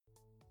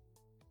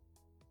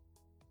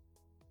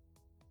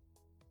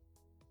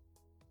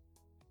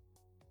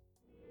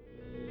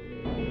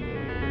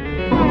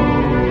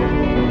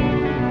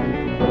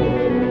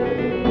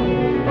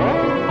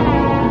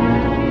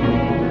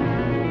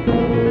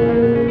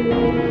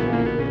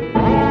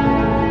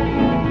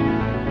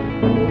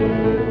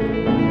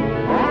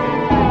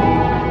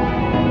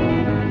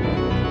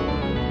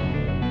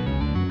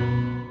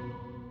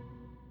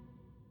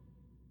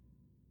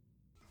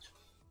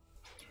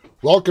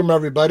Welcome,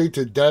 everybody,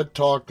 to Dead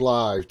Talk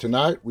Live.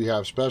 Tonight, we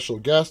have special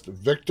guest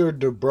Victor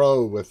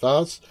Dubrow with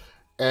us.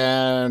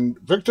 And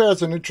Victor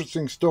has an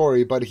interesting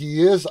story, but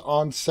he is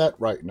on set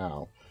right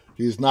now.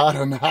 He's not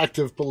an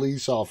active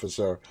police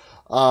officer.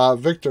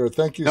 Victor,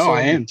 thank you No, so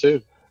I am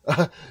too.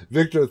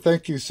 Victor,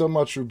 thank you so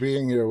much for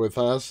being here with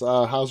us.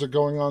 How's it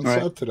going on All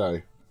right. set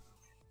today?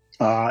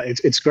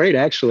 It's great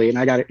actually, and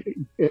I got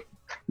to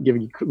give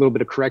you a little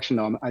bit of correction.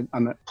 Though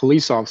I'm a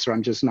police officer.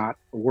 I'm just not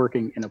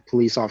working in a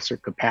police officer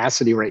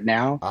capacity right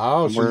now.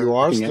 Oh, I'm so you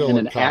are working still in a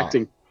an cop.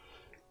 acting.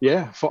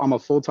 Yeah, I'm a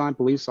full-time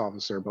police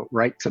officer, but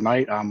right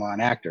tonight I'm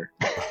an actor.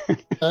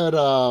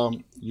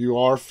 And you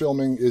are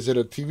filming, is it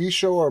a TV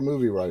show or a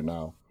movie right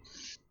now?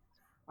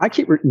 I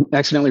keep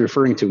accidentally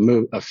referring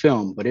to a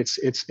film, but it's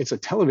a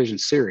television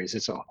series.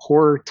 It's a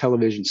horror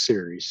television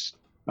series.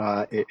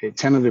 It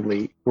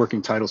tentatively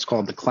working title is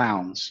called The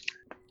Clowns,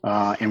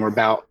 and we're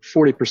about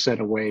 40%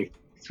 away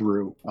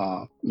through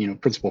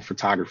principal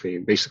photography,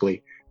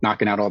 basically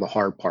knocking out all the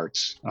hard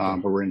parts.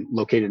 But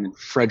located in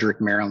Frederick,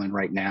 Maryland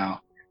right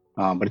now.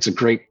 But it's a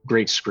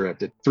great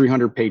script. A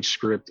 300-page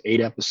script,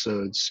 8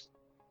 episodes.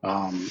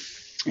 And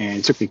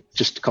it took me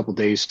just a couple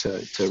days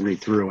to read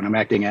through. And I'm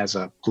acting as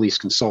a police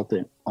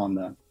consultant on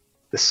the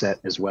set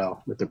as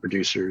well with the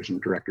producers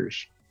and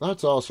directors.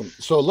 That's awesome.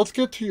 So let's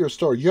get to your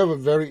story. You have a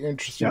very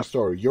interesting Yep.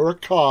 story. You're a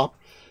cop,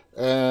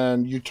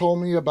 and you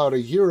told me about a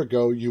year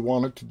ago you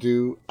wanted to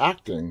do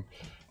acting.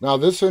 Now,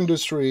 this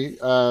industry,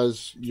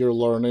 as you're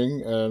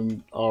learning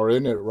and are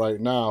in it right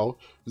now,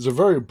 is a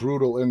very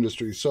brutal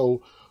industry.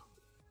 So,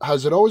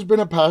 has it always been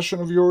a passion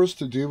of yours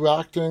to do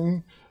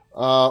acting,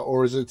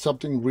 or is it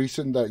something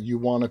recent that you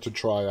wanted to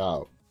try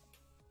out?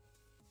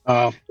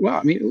 Well,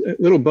 I mean,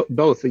 a little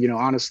both.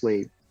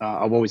 Honestly,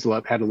 I've always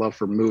had a love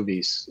for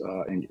movies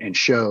and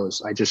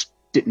shows. I just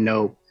didn't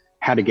know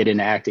how to get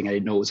into acting. I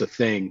didn't know it was a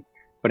thing.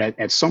 But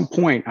at some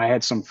point, I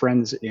had some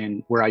friends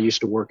in where I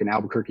used to work in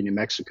Albuquerque, New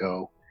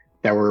Mexico,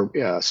 that were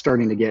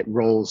starting to get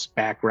roles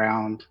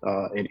background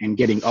and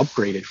getting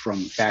upgraded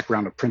from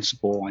background to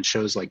principal on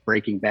shows like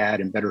Breaking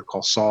Bad and Better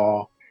Call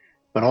Saul.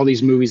 But all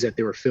these movies that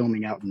they were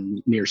filming out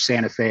near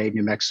Santa Fe,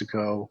 New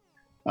Mexico,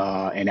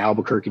 and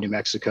Albuquerque, New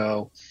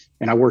Mexico.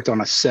 And I worked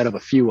on a set of a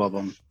few of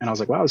them. And I was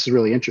like, wow, this is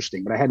really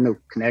interesting. But I had no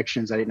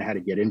connections. I didn't know how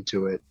to get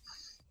into it.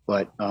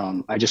 But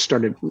I just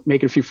started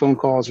making a few phone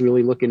calls,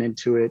 really looking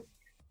into it.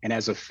 And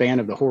as a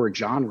fan of the horror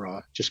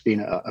genre, just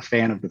being a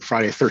fan of the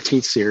Friday the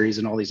 13th series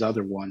and all these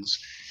other ones,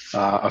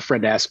 a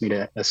friend asked me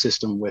to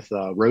assist him with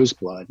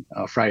Roseblood,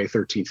 a Friday the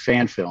 13th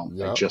fan film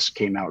that Yep. just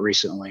came out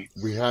recently.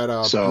 We had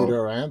So,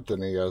 Peter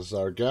Anthony as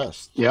our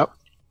guest. yep.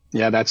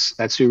 Yeah,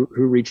 that's who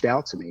reached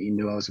out to me. He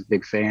knew I was a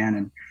big fan,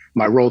 and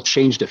my role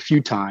changed a few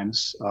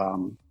times.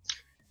 But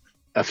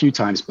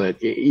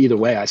either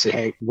way, I said,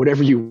 hey,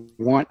 whatever you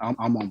want,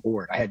 I'm on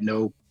board. I had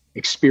no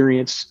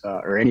experience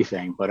or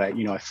anything, but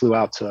I flew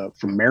out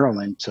from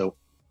Maryland to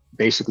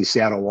basically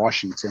Seattle,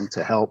 Washington,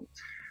 to help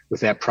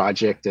with that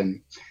project. And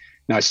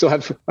now I still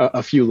have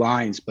a few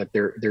lines, but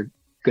they're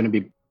going to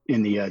be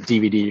in the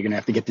DVD. You're going to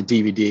have to get the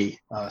DVD,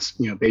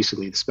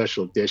 basically the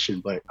special edition.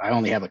 But I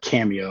only have a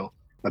cameo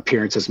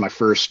appearance as my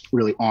first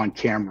really on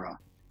camera.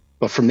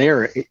 But from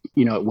there, it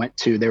went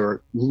to, they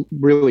were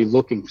really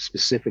looking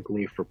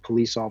specifically for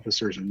police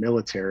officers and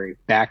military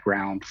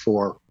background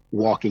for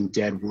Walking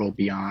Dead World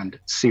Beyond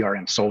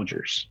CRM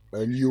soldiers.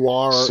 And you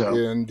are So,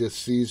 in the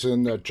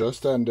season that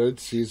just ended,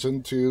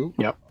 season two,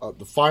 yep,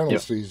 the final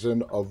yep,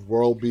 season of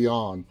World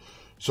Beyond.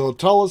 So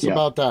tell us yep.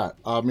 about that.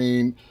 I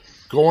mean,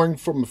 going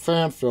from a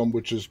fan film,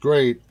 which is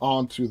great,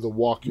 onto the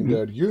Walking Hmm.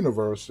 Dead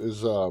universe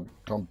is a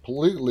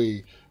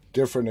completely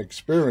different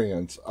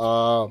experience.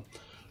 Tell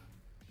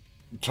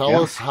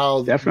Yeah, us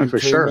how definitely you for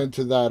came sure.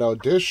 into that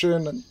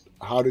audition.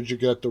 How did you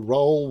get the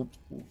role?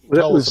 Well, that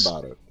Tell us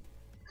about it.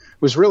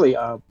 was really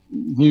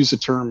use the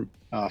term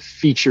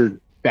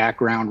featured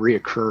background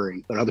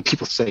reoccurring, but other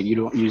people say you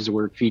don't use the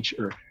word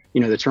feature,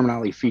 the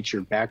terminology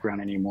featured background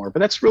anymore. But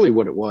that's really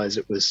what it was.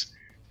 It was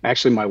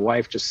actually my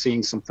wife just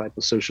seeing some type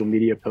of social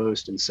media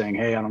post and saying,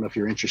 hey, I don't know if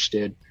you're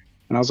interested.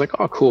 And I was like,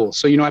 oh, cool.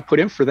 So, I put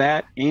in for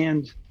that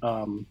and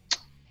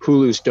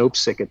Hulu's Dope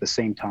Sick at the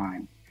same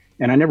time.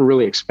 And I never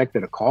really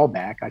expected a call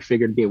back. I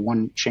figured it'd be a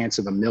one chance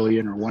of a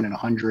million or 1 in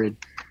 100.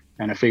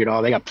 And I figured,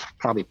 oh, they got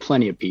probably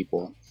plenty of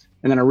people.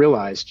 And then I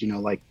realized,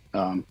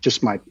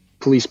 just my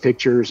police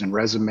pictures and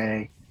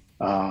resume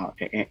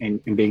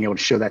and being able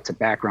to show that to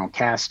background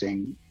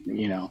casting,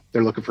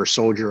 they're looking for a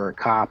soldier or a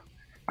cop.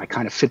 I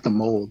kind of fit the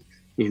mold,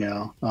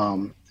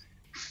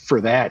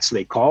 for that. So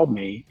they called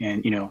me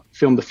and,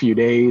 filmed a few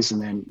days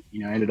and then,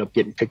 ended up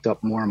getting picked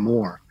up more and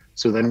more.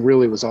 So then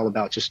really it was all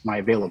about just my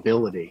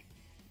availability.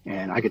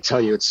 And I could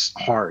tell you it's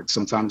hard.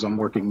 Sometimes I'm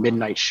working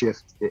midnight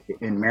shift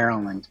in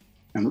Maryland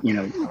and,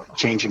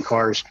 changing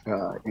cars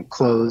and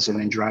clothes and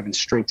then driving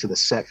straight to the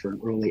set for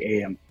an early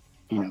AM,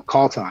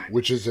 call time.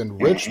 Which is in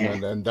And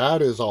Richmond, and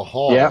that is a yeah.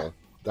 haul.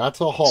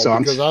 That's a haul So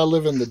I'm, because I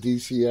live in the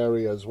DC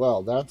area as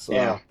well.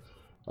 yeah,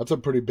 That's a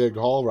pretty big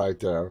haul right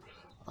there.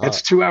 Uh,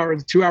 that's 2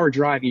 hour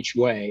drive each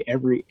way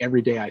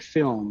every day I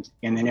filmed.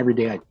 And then every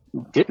day I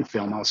didn't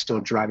film, I was still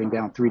driving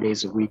down 3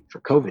 days a week for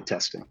COVID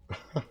testing.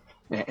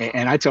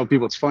 And I tell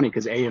people it's funny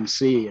because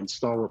AMC and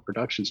Star Wars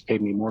Productions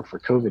paid me more for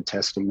COVID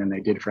testing than they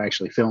did for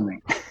actually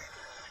filming.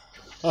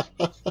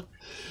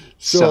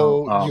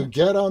 So you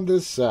get on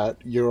this set,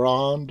 you're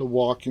on The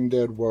Walking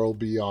Dead World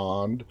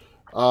Beyond.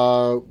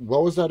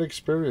 What was that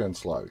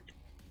experience like?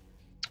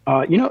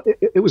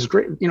 It was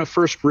great.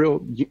 First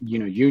real,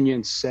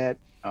 union set.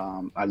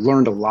 I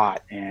learned a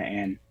lot,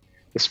 and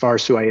as far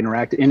as who I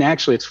interacted, and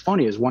actually, it's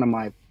funny, is one of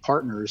my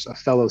partners, a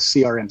fellow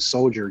CRM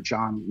soldier,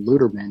 John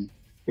Luderman,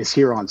 is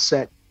here on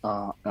set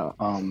of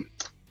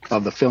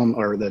the film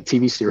or the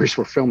TV series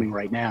we're filming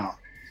right now.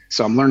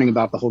 So I'm learning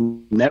about the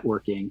whole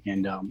networking,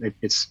 and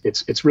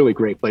it's really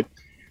great. But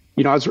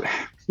I was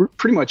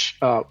pretty much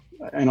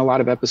in a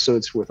lot of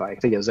episodes with, I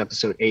think it was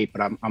episode 8,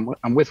 but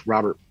I'm with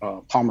Robert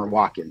Palmer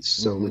Watkins,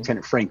 so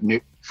Lieutenant Frank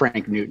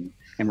Newton,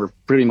 and we're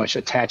pretty much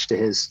attached to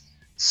his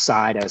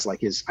side as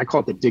like I call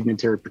it the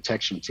dignitary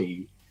protection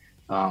team.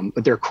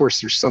 But there, of course,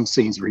 there's some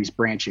scenes where he's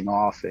branching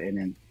off, and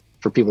then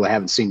for people that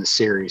haven't seen the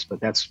series,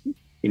 but that's,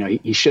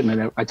 he shouldn't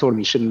have. I told him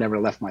he should have never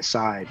left my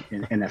side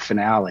in that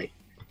finale.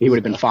 He would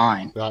have been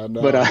fine. But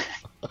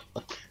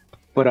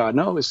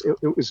no,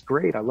 it was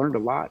great. I learned a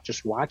lot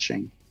just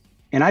watching,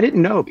 and I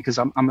didn't know because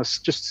I'm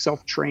just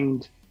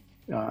self-trained,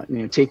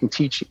 taking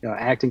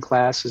acting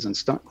classes and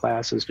stunt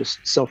classes,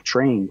 just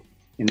self-trained.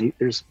 And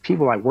there's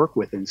people I work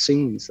with in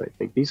scenes that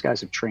these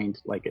guys have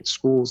trained like at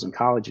schools and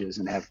colleges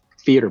and have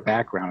theater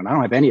background, and I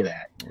don't have any of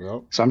that.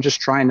 Yep. So I'm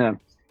just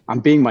I'm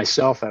being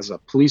myself as a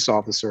police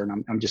officer,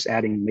 and I'm just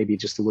adding maybe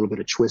just a little bit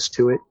of twist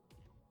to it.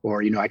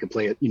 Or, I could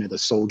play, the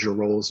soldier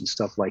roles and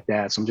stuff like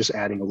that. So I'm just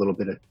adding a little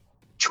bit of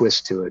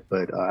twist to it.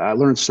 But I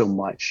learned so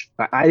much.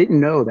 I didn't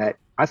know that.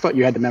 I thought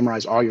you had to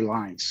memorize all your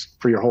lines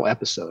for your whole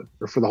episode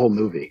or for the whole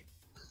movie.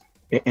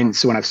 And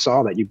so when I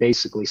saw that, you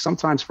basically,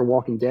 sometimes for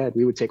Walking Dead,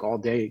 we would take all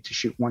day to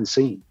shoot one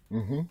scene,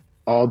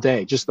 all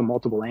day, just the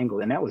multiple angle.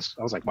 And I was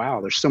like,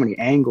 wow, there's so many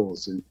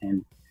angles.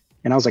 And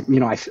I was like,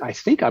 I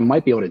think I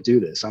might be able to do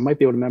this. I might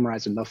be able to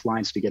memorize enough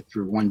lines to get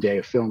through one day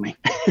of filming.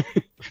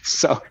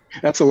 So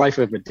that's the life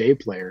of a day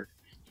player.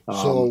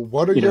 So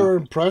what are your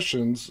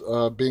impressions,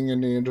 being in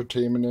the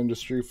entertainment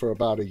industry for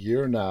about a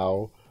year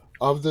now,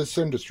 of this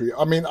industry?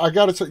 I mean, I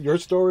got to say, your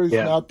story is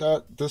not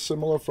that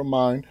dissimilar from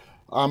mine.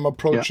 I'm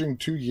approaching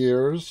 2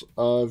 years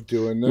of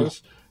doing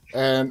this,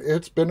 and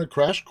it's been a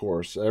crash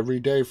course every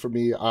day for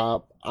me.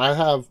 I'm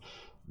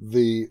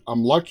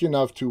lucky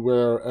enough to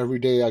where every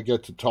day I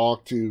get to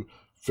talk to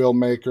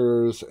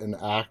filmmakers and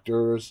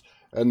actors,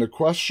 and the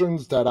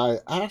questions that I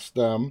ask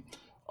them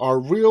are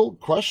real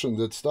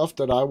questions. It's stuff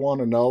that I want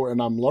to know, and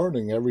I'm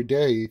learning every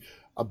day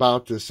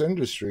about this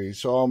industry.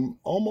 So I'm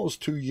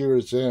almost 2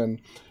 years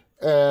in,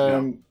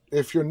 and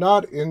if you're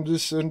not in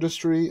this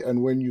industry,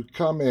 and when you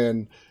come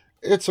in,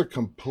 it's a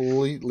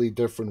completely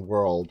different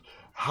world.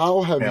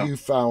 How have you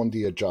found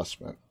the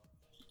adjustment?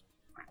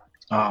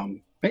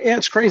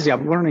 It's crazy.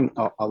 I'm learning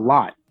a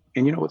lot.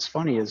 And what's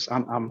funny is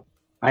I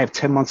have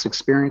 10 months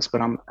experience,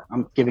 but I'm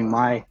giving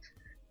my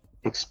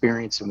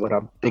experience and what I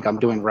think I'm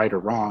doing right or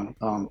wrong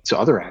to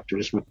other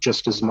actors with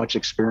just as much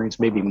experience,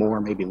 maybe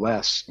more, maybe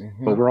less,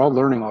 but we're all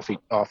learning off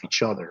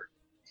each other.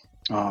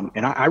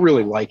 And I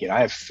really like it. I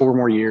have 4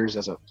 more years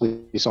as a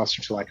police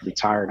officer till I can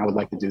retire, and I would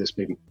like to do this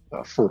maybe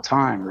full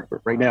time.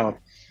 But right now,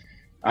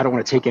 I don't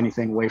want to take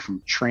anything away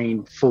from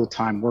trained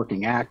full-time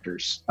working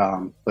actors.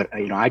 But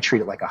I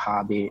treat it like a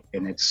hobby,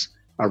 and it's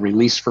a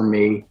release for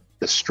me,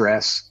 the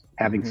stress,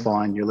 having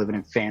fun. You're living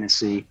in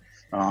fantasy,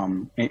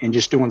 and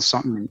just doing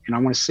something. And I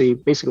want to see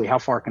basically how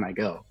far can I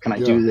go? Can I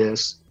do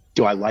this?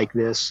 Do I like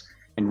this?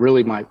 And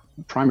really my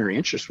primary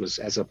interest was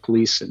as a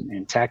police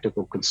and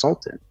tactical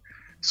consultant.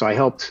 So I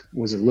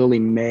was it Lily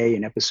May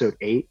in episode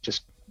 8,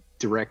 just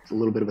direct a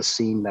little bit of a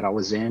scene that I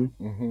was in,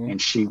 and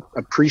she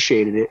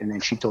appreciated it. And then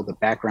she told the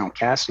background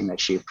casting that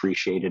she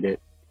appreciated it.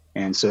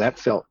 And so that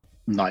felt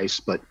nice,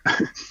 but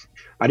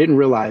I didn't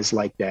realize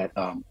like that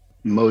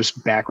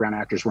most background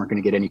actors weren't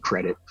going to get any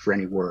credit for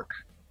any work.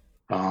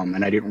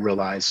 And I didn't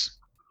realize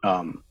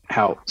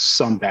how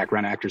some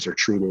background actors are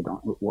treated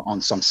on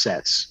some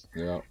sets.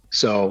 Yeah.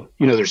 So,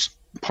 there's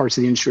parts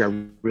of the industry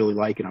I really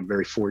like, and I'm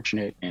very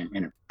fortunate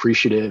and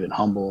appreciative and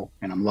humble,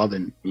 and I'm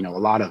loving, a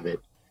lot of it.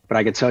 But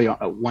I could tell you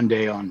one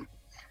day on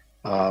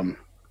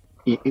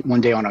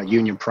a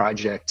union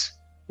project,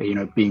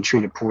 being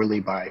treated poorly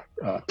by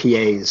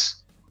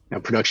PAs,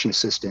 production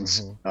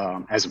assistants,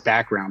 as a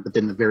background. But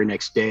then the very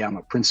next day, I'm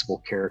a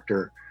principal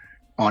character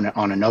on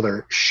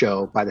another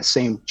show by the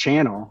same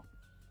channel,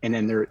 and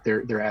then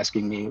they're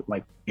asking me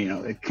like,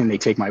 can they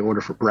take my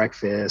order for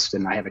breakfast?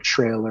 And I have a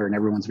trailer, and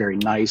everyone's very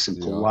nice and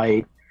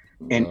polite.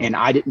 And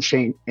I didn't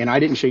change. And I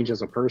didn't change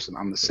as a person.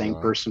 I'm the same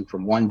person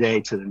from one day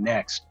to the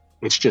next.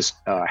 It's just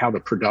how the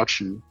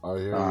production,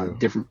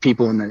 different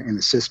people in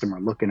the system are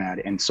looking at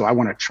it. And so I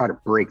want to try to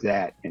break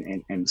that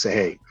and say,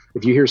 hey,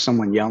 if you hear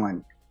someone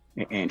yelling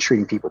and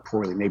treating people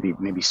poorly,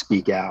 maybe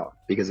speak out,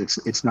 because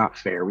it's not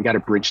fair. We got to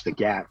bridge the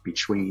gap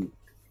between,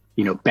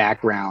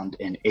 background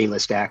and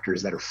A-list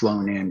actors that are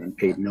flown in and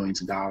paid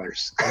millions of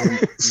dollars And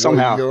what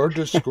somehow. you're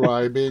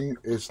describing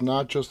is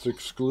not just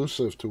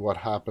exclusive to what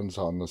happens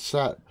on the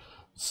set.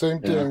 Same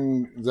Yeah.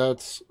 thing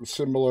that's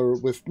similar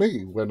with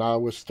me when I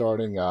was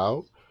starting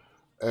out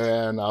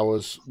and I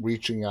was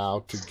reaching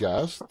out to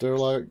guests. They're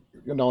like,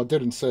 it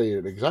didn't say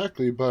it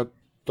exactly, but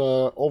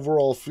the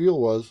overall feel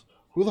was,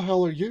 who the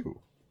hell are you?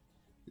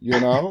 You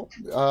know?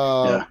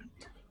 Yeah.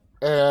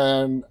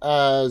 And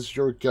as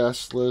your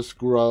guest list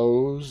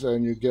grows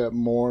and you get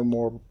more and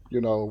more,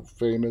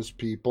 famous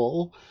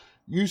people,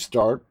 you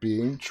start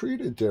being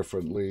treated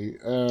differently.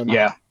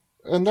 Yeah.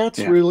 And that's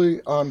Yeah.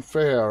 really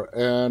unfair.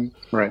 And,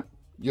 Right.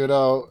 you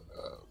know,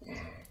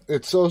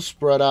 it's so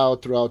spread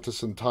out throughout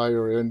this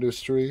entire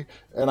industry.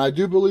 And I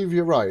do believe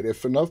you're right.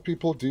 If enough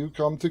people do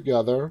come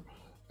together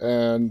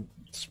and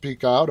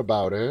speak out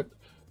about it,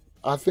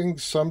 I think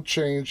some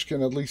change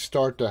can at least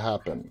start to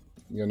happen.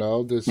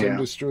 This Yeah.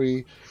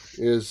 industry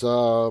there's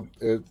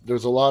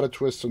a lot of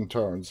twists and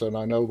turns. And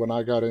I know when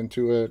I got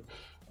into it,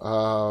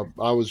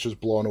 I was just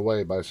blown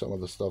away by some of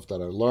the stuff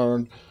that I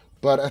learned.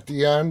 But at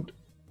the end,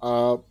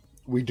 uh,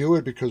 we do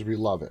it because we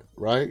love it,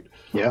 right?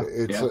 Yeah.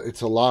 It's Yeah.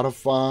 it's a lot of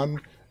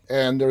fun,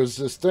 and there's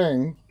this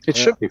thing. It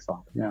should be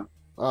fun. Yeah.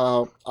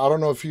 I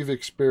don't know if you've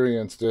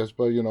experienced this,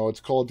 but it's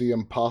called the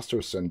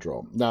imposter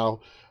syndrome. Now,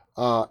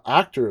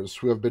 actors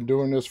who have been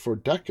doing this for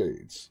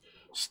decades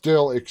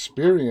still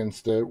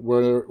experienced it,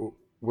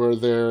 where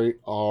they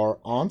are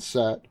on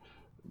set,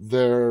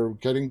 they're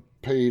getting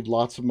paid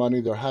lots of money,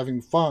 they're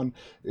having fun,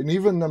 and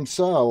even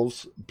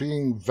themselves,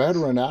 being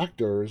veteran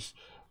actors,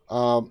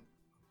 um,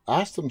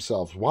 ask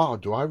themselves, wow,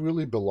 do I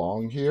really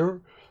belong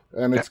here?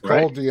 And Yeah. it's Right.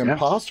 called the Yeah.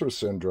 imposter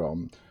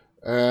syndrome.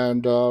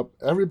 And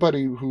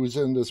everybody who's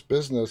in this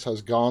business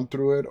has gone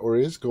through it or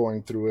is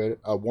going through it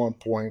at one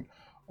point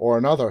or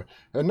another.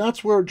 And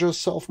that's where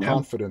just self Yeah.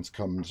 confidence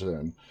comes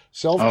in.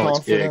 Self Oh,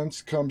 it's big.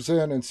 confidence comes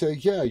in and say,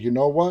 yeah, you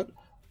know what?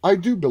 I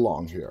do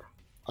belong here.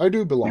 I do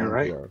You're belong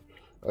right. here.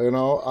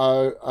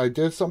 I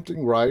did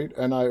something right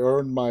and I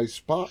earned my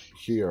spot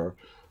here.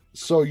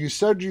 So you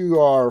said you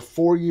are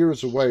 4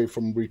 years away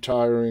from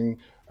retiring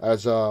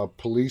as a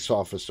police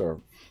officer.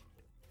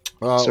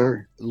 Yes, Uh,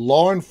 sir.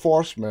 Law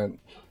enforcement,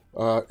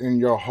 in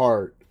your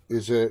heart,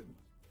 is it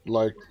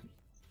like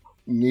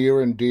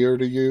near and dear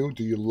to you?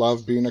 Do you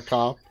love being a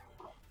cop?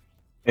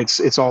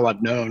 It's all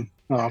I've known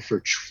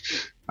for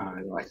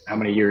like how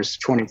many years?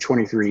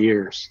 23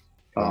 years.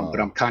 But Wow.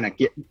 I'm kind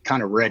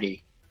of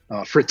ready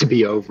for it to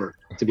be over.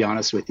 To be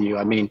honest with you,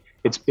 I mean,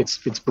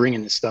 it's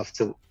bringing this stuff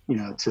to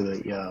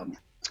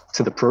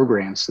to the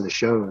programs, to the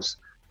shows.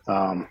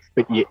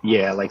 But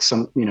yeah, like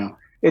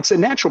it's a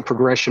natural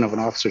progression of an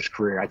officer's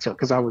career. I tell,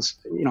 because I was,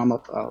 I'm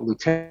a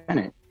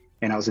lieutenant,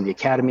 and I was in the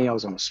academy. I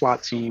was on a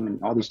SWAT team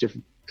and all these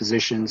different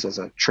positions as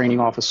a training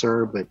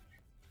officer. But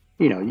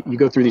you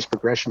go through these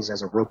progressions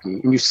as a rookie,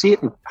 and you see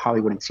it in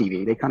Hollywood and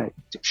TV. They kind of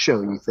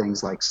show you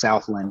things like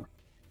Southland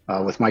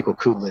with Michael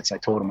Kulitz. I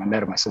told him, I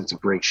met him. I said it's a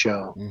great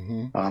show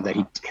Mm-hmm.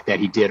 that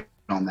he did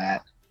on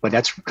that. But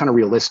that's kind of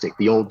realistic.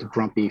 The old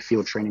grumpy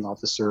field training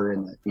officer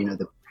and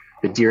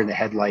the deer in the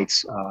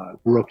headlights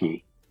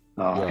rookie,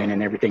 Yeah. and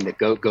then everything that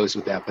goes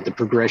with that. But the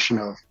progression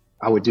of,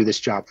 I would do this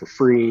job for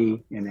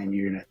free, and then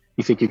you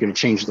think you're gonna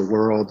change the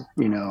world,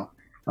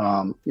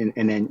 and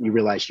then you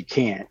realize you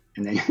can't,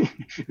 and then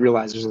you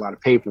realize there's a lot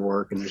of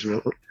paperwork and there's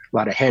a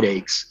lot of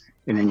headaches,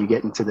 and then you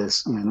get into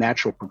this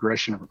natural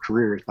progression of a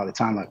career. By the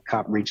time a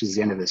cop reaches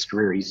the end of his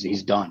career,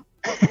 he's done.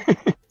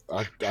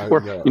 Or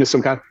Yeah.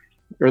 some kind,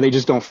 or they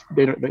just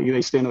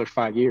they stay another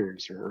 5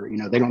 years, or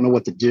they don't know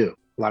what to do.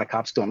 A lot of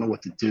cops don't know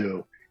what to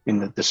do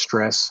in the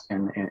stress,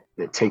 and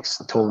it takes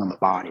the toll on the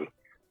body.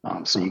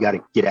 So you got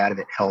to get out of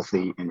it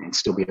healthy, and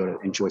still be able to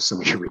enjoy some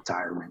of your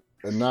retirement,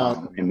 And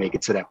not and make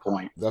it to that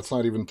point. that's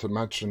not even to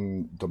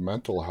mention the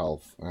mental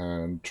health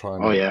and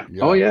trying Oh to, yeah.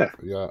 Oh yeah,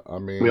 yeah. yeah. I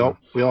We mean, all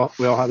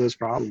have those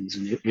problems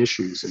and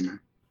issues, and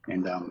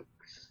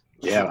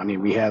yeah. so I mean,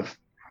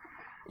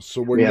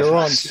 so when we have you're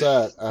on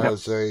set yep.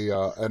 as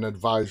a an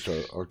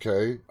advisor,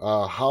 okay,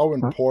 how Huh?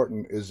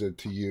 important is it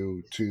to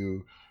you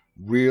to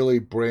really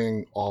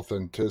bring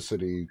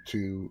authenticity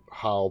to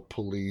how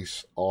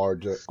police are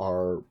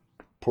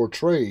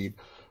portrayed,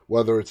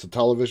 whether it's a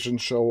television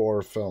show or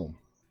a film?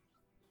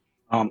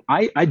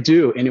 I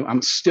do, and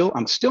I'm still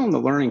in the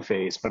learning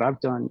phase, but I've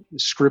done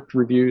script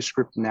review,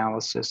 script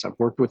analysis. I've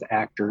worked with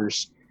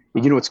actors.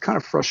 It's kind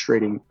of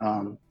frustrating,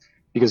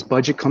 because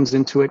budget comes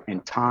into it,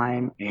 and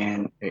time,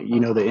 and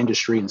the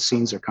industry and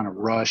scenes are kind of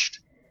rushed.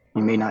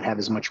 You may not have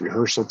as much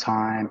rehearsal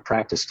time,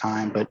 practice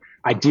time, but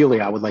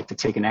ideally, I would like to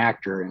take an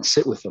actor and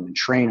sit with them and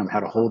train them how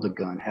to hold a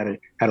gun,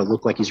 how to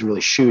look like he's really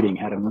shooting,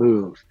 how to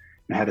move,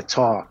 and how to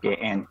talk,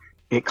 and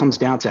it comes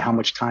down to how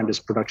much time does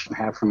production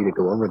have for you to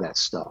go over that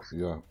stuff.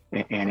 Yeah.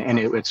 And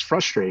it's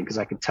frustrating, because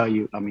I can tell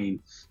you, I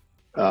mean,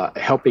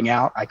 helping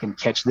out, I can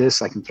catch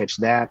this, I can catch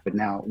that, but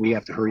now we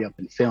have to hurry up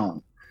and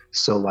film.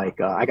 So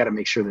like, I got to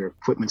make sure their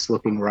equipment's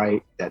looking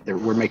right, that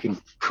we're making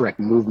correct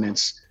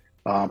movements.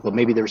 But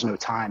maybe there's no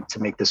time to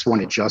make this one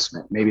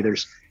adjustment. Maybe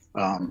there's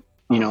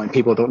and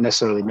people don't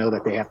necessarily know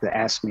that they have to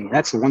ask me.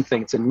 That's the one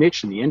thing. It's a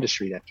niche in the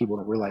industry that people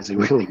don't realize they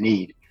really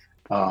need.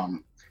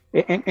 Um,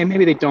 and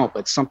maybe they don't,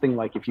 but something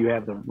like if you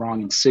have the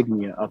wrong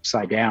insignia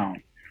upside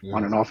down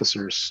on an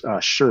officer's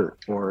shirt,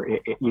 or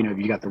if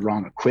you got the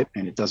wrong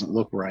equipment, it doesn't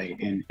look right.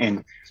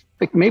 And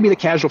like maybe the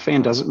casual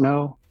fan doesn't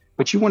know,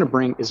 but you want to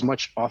bring as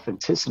much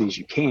authenticity as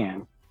you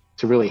can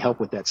to really help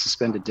with that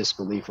suspended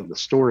disbelief of the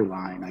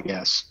storyline, I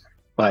guess.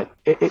 But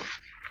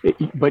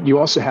but you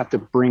also have to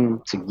bring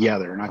them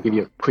together. And I'll give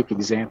you a quick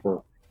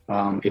example.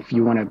 If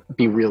you want to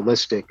be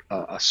realistic,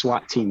 a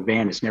SWAT team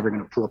van is never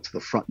going to pull up to the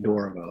front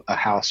door of a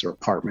house or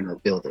apartment or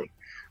building.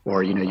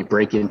 Or, you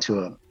break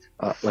into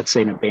let's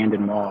say an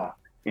abandoned mall,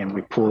 and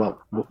we pull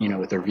up,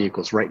 with their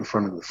vehicles right in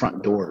front of the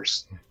front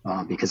doors,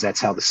 because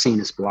that's how the scene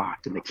is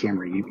blocked in the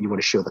camera. You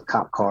want to show the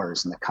cop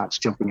cars and the cops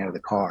jumping out of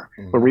the car.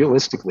 But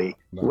realistically,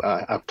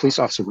 a police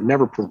officer would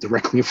never pull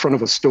directly in front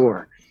of a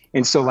store.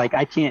 And so, like,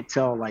 I can't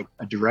tell, like,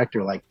 a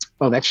director, like,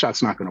 oh, that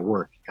shot's not going to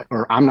work,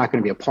 or I'm not going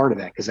to be a part of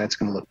that because that's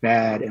going to look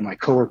bad, and my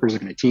coworkers are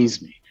going to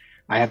tease me.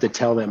 I have to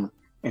tell them,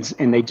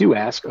 and they do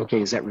ask, okay,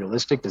 is that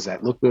realistic? Does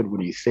that look good? What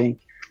do you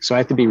think? So I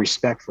have to be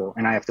respectful,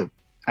 and I have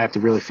to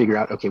really figure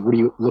out, okay, what are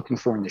you looking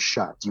for in the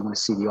shot? Do you want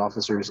to see the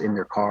officers in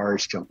their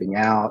cars jumping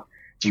out?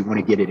 Do you want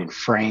to get it in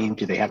frame?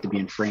 Do they have to be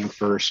in frame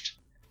first?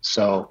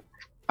 So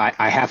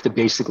I have to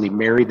basically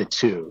marry the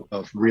two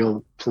of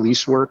real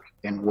police work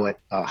and what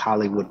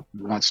Hollywood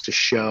wants to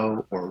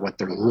show or what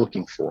they're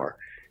looking for.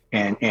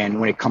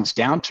 And when it comes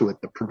down to it,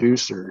 the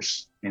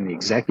producers and the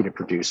executive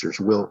producers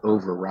will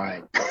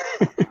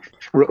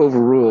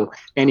overrule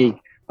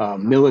any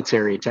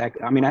military attack.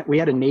 I mean, we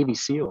had a Navy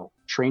SEAL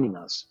training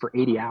us for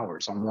 80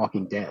 hours on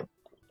Walking Dead.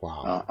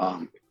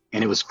 Wow.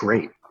 And it was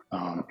great.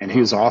 And he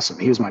was awesome.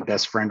 He was my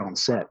best friend on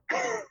set.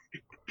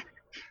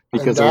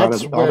 Because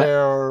that's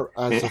where,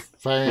 as a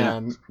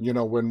fan,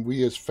 when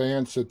we as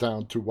fans sit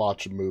down to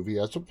watch a movie,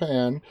 as a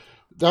fan,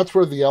 that's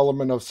where the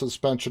element of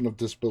suspension of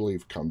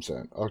disbelief comes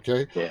in.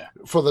 Okay. Yeah.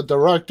 For the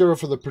director,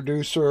 for the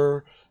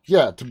producer,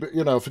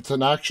 if it's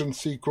an action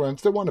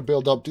sequence, they want to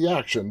build up the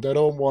action. They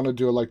don't want to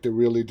do it like they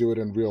really do it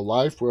in real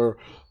life, where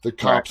the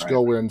cops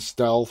go in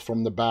stealth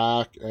from the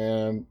back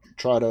and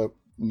try to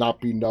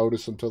not be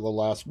noticed until the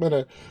last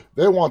minute.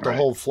 They want the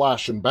whole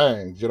flash and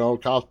bang.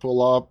 Cops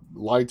pull up,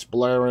 lights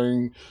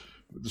blaring,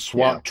 the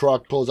SWAT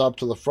truck pulls up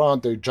to the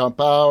front, they jump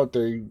out,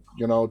 they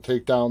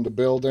take down the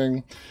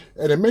building,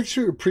 and it makes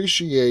you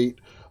appreciate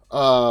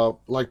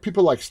like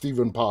people like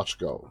Stephen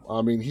Pochko.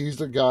 I mean, he's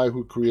the guy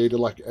who created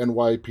like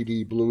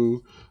NYPD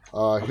Blue,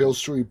 Hill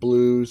Street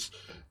Blues,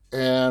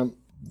 and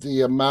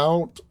the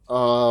amount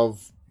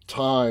of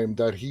time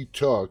that he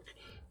took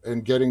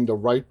in getting the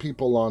right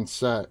people on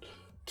set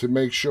to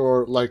make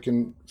sure, like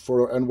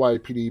for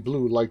NYPD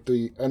Blue, like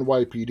the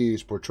NYPD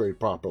is portrayed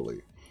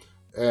properly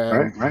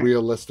and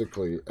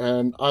realistically.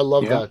 And I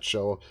love that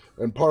show.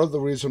 And part of the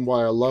reason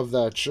why I love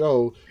that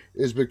show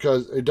is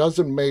because it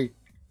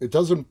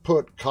doesn't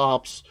put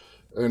cops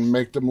and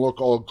make them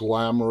look all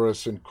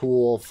glamorous and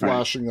cool,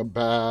 flashing a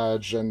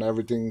badge and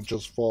everything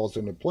just falls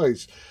into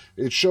place.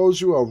 It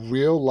shows you a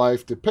real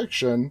life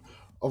depiction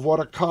of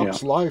what a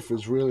cop's life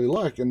is really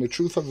like. And the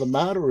truth of the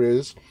matter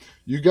is,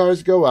 you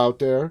guys go out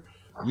there,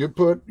 you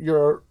put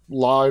your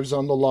lives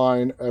on the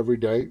line every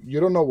day. You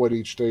don't know what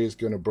each day is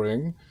going to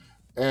bring.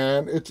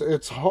 And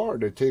it's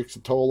hard. It takes a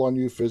toll on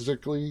you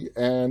physically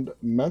and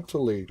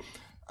mentally.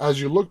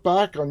 As you look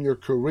back on your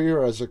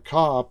career as a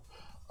cop,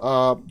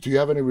 do you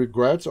have any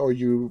regrets, or are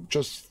you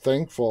just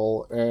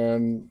thankful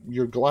and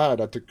you're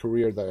glad at the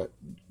career that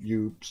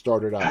you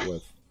started out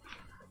with?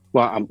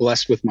 Well, I'm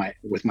blessed with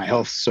my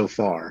health so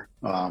far,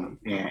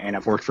 and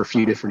I've worked for a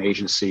few different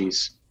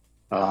agencies.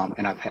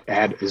 And I've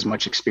had as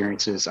much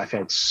experiences. I've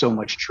had so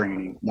much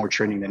training, more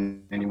training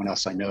than anyone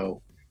else I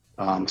know.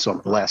 So I'm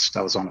blessed.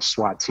 I was on a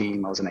SWAT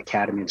team. I was an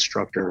academy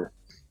instructor.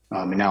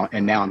 And now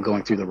I'm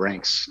going through the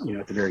ranks,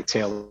 at the very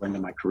tail end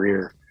of my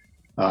career.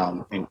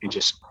 And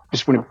just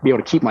want to be able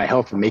to keep my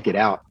health and make it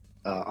out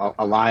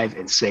alive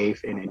and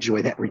safe and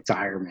enjoy that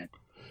retirement.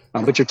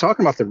 But you're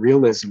talking about the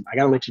realism. I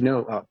got to let you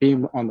know,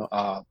 being on the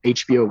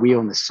HBO Wheel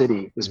in the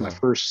City was my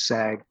first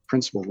SAG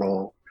principal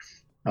role.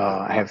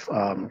 I have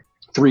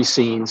 3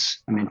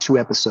 scenes. I'm in 2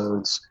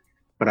 episodes,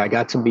 but I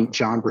got to meet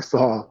John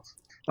Berthal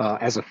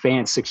as a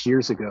fan 6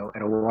 years ago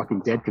at a Walking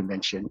Dead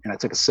convention, and I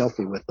took a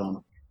selfie with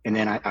him. And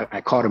then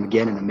I caught him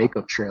again in a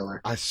makeup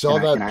trailer. I saw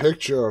that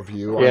picture of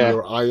you on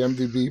your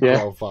IMDb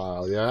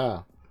profile.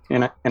 Yeah.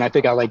 And I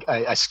think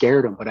I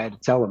scared him, but I had to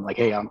tell him, like,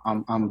 hey,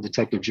 I'm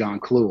Detective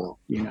John Kluel,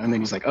 And then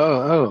he's like,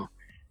 oh.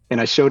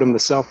 And I showed him the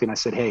selfie, and I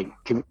said, hey,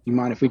 can you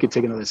mind if we could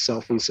take another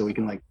selfie so we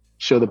can like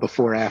show the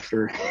before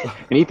after?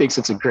 And he thinks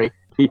it's a great,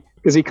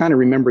 because he kind of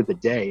remembered the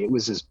day. It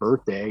was his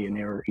birthday, and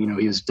they were, he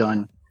was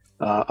done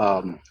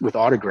with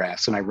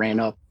autographs, and I ran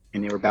up,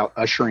 and they were about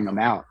ushering him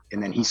out,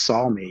 and then he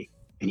saw me,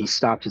 and he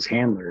stopped his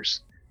handlers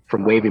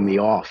from waving me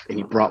off, and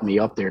he brought me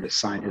up there to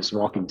sign his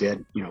Walking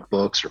Dead,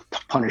 books or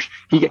Punisher.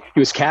 He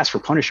was cast for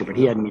Punisher, but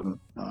he hadn't even.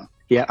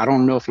 I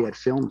don't know if he had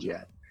filmed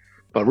yet.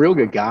 but real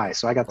good guy.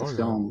 So I got to Oh yeah.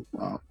 film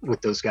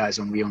with those guys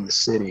on We Own the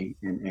City,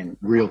 and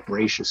real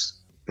gracious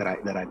that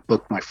I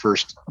booked my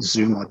first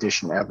Zoom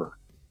audition ever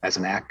as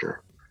an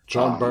actor.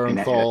 John And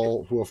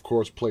Bernthal, who of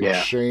course played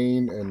yeah,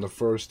 Shane in the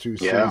first two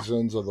yeah,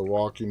 seasons of The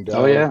Walking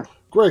oh Dead. yeah,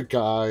 Great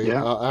guy.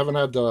 yeah, I haven't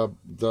had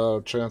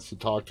the chance to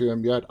talk to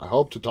him yet. I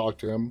hope to talk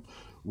to him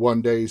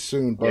one day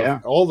soon. But yeah,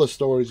 all the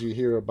stories you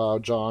hear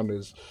about John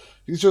is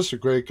he's just a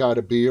great guy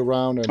to be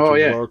around and to oh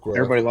yeah. work with,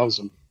 Everybody loves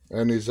him.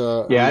 and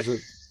Yeah, he's a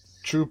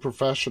true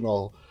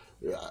professional.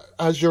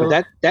 As but your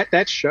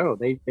that show,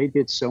 they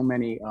did so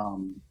many.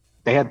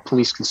 They had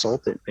police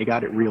consultant. They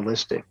got it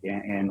realistic,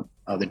 and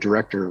the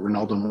director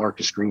Ronaldo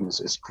Marcus Green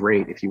is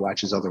great if you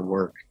watch his other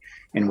work.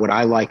 And what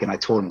I like, and I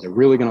told him they're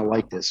really going to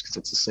like this because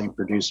it's the same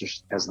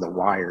producers as The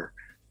Wire,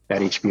 that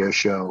HBO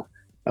show,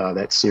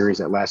 that series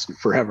that lasted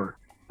forever.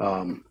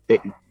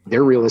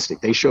 They're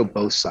realistic. They show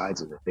both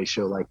sides of it. They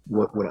show like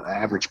what an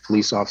average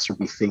police officer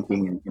be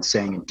thinking and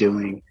saying and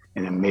doing,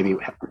 and then maybe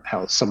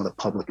how some of the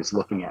public is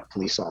looking at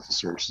police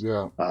officers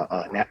yeah.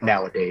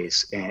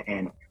 nowadays.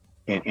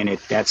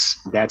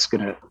 That's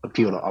going to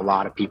appeal to a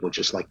lot of people,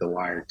 just like The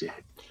Wire did.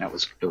 It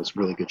was a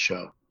really good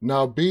show.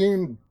 Now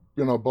being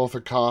both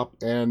a cop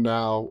and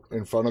now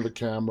in front of the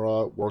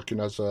camera working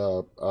as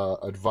a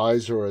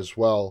advisor as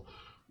well,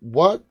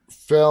 what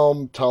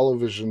film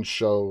television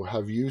show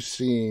have you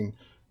seen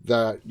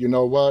that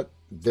what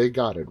they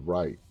got it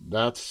right?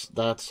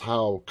 That's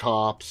how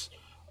cops,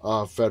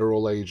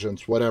 federal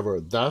agents, whatever,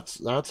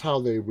 that's how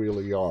they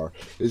really are.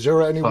 Is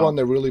there Uh, anyone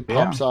that really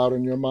yeah. pops out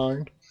in your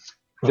mind?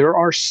 There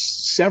are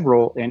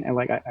several, and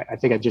like I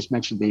think I just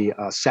mentioned the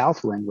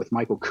Southland with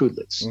Michael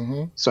Kudlitz.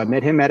 Mm-hmm. So I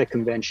met him at a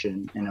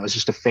convention, and I was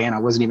just a fan. I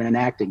wasn't even in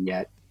acting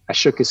yet. I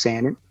shook his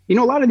hand, and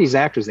a lot of these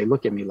actors, they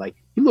look at me like,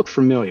 "You look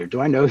familiar.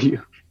 Do I know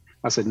you?"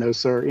 I said, "No,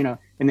 sir."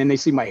 And then they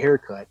see my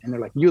haircut, and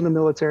they're like, "You in the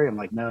military?" I'm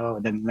like, "No."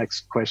 And then the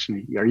next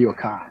question, "Are you a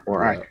cop?"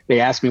 Or Yeah.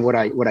 they ask me what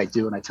I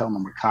do, and I tell them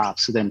I'm a cop.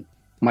 So then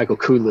Michael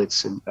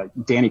Kudlitz and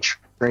Danny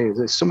Trejo,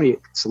 there's so many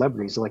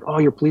celebrities. They're like, "Oh,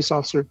 you're a police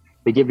officer."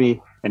 They give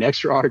me an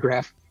extra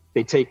autograph.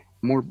 They take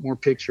more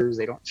pictures.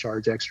 They don't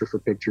charge extra for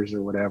pictures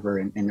or whatever,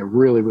 and they're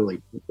really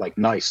like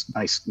nice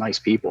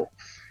people.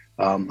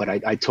 But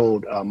I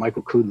told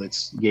Michael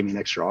Kudlitz, gave me an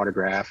extra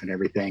autograph and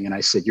everything, and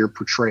I said, your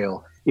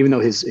portrayal, even though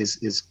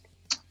his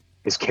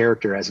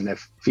character as an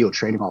field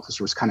training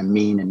officer was kind of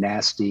mean and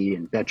nasty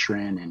and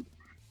veteran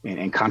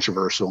and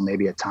controversial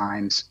maybe at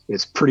times,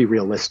 it's pretty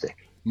realistic.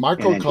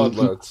 Michael And then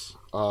Cudlitz.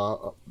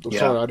 yeah,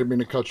 Sorry, I didn't mean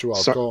to cut you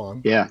off. Go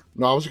on. yeah,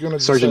 No, I was going to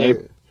Sergeant say.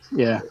 Abe,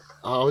 yeah,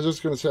 I was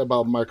just going to say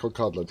about Michael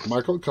Cudlitz.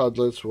 Michael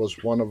Cudlitz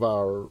was one of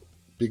our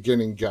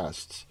beginning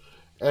guests,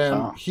 and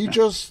oh, he yeah,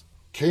 just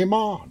came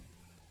on.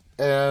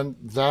 And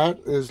that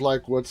is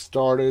like what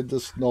started the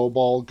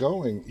snowball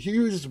going. He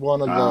was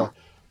one of the oh,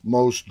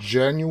 most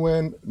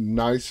genuine,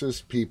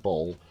 nicest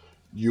people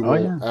you oh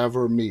will yeah,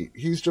 ever meet.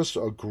 He's just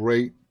a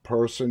great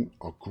person,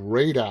 a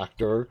great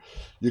actor.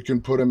 You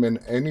can put him in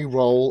any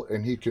role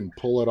and he can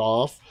pull it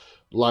off.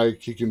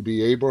 Like he can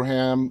be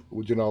Abraham,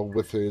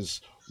 with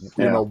his,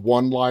 yeah,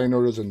 one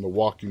liners in The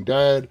Walking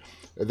Dead.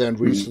 And then mm,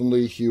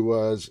 recently he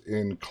was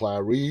in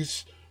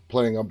Clarice,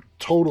 playing a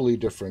totally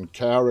different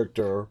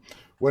character.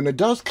 When it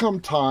does come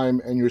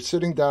time and you're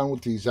sitting down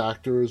with these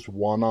actors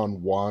one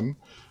on one,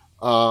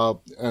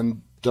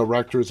 and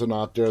directors are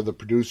not there, the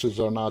producers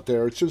are not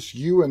there, it's just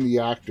you and the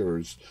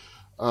actors.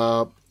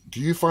 Uh, do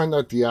you find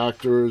that the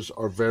actors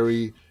are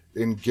very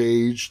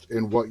engaged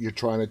in what you're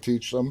trying to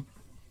teach them?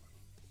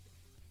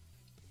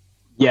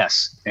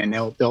 yes, and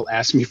they'll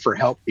ask me for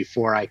help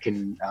before I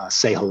can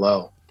say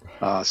hello.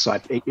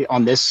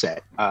 On this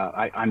set,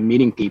 I'm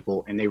meeting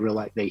people, and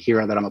they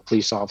hear that I'm a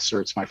police officer.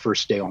 It's my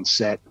first day on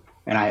set,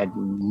 and I had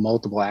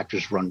multiple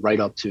actors run right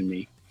up to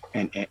me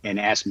and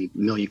ask me a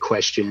million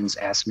questions,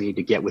 ask me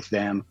to get with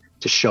them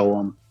to show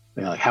them,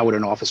 like, how would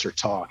an officer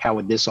talk? How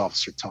would this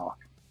officer talk?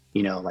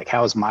 Like,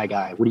 how is my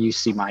guy? What do you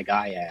see my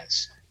guy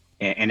as?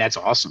 And that's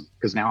awesome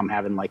because now I'm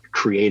having like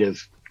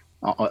creative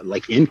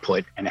like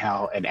input and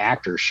how an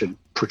actor should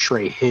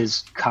portray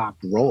his cop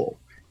role.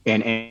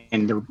 And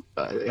they're,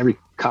 every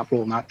cop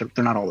role,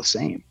 they're not all the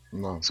same.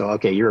 No. So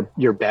okay, you're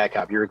a bad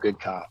cop, you're a good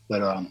cop,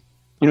 but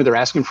they're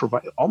asking for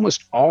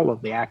almost all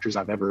of the actors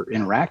I've ever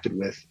interacted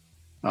with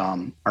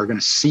are going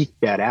to seek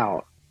that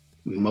out.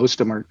 Most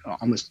of them are,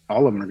 almost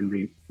all of them are going to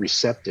be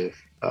receptive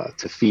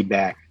to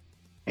feedback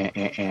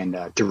and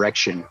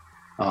direction.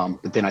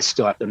 But then I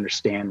still have to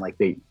understand, like,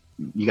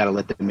 you got to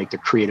let them make their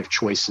creative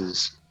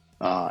choices.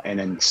 And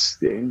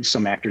then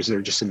some actors,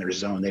 they're just in their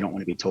zone. They don't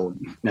want to be told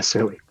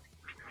necessarily,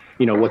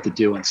 what to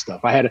do and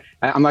stuff. I'm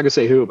not gonna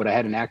say who, but I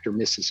had an actor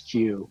miss his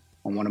cue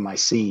on one of my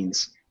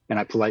scenes, and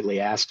I politely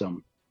asked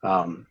him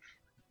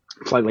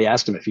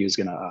if he was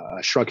gonna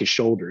shrug his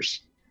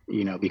shoulders,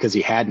 because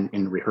he hadn't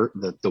in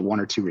the one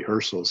or two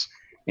rehearsals,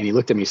 and he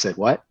looked at me and said,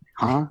 "What?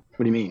 Huh?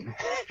 What do you mean?"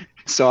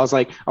 So I was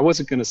like, I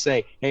wasn't gonna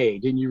say, "Hey,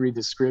 didn't you read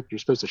the script? You're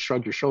supposed to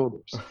shrug your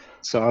shoulders."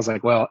 So I was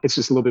like, well, it's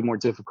just a little bit more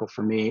difficult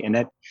for me, and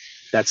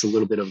that's a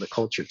little bit of the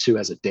culture too.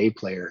 As a day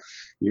player,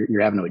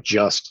 you're having to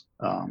adjust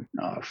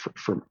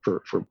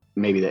for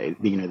maybe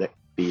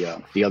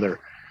the other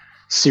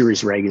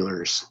series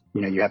regulars.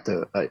 You have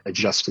to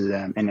adjust to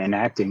them. And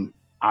acting,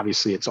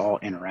 obviously, it's all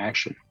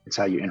interaction. It's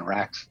how you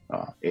interact.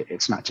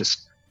 It's not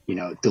just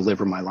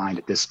deliver my line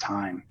at this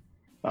time.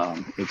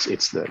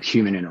 It's the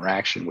human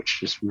interaction,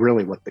 which is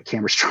really what the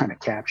camera's trying to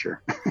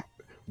capture.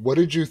 What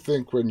did you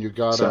think when you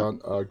got So,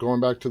 on,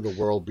 going back to the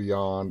World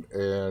Beyond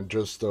and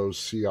just those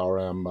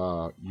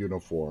CRM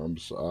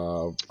uniforms?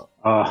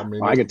 I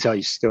mean, I could tell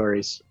you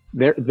stories.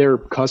 They're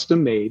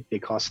custom made. They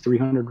cost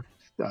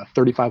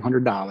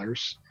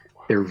 $3,500.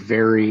 They're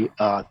very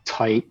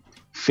tight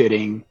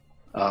fitting,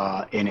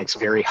 and it's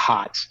very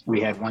hot.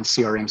 We had one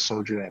CRM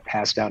soldier that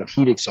passed out of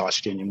heat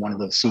exhaustion in one of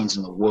those scenes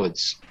in the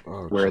woods,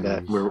 oh, where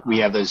geez. we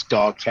have those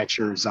dog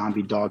catchers,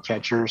 zombie dog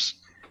catchers,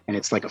 and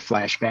it's like a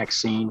flashback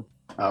scene.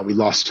 We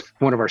lost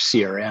one of our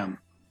CRM,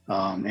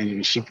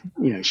 and she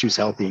was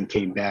healthy and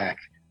came back.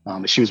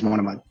 She was one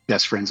of my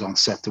best friends on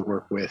set to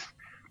work with.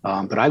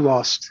 But I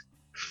lost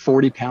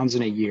 40 pounds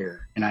in a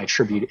year, and I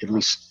attribute at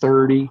least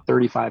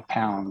 35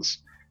 pounds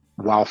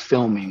while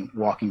filming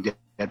Walking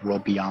Dead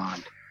World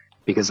Beyond,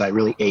 because I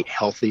really ate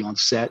healthy on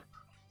set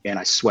and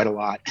I sweat a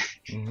lot.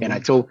 And Hmm.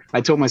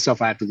 I told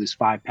myself I have to lose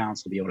 5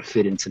 pounds to be able to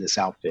fit into this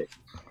outfit.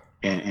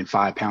 And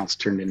 5 pounds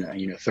turned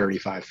into,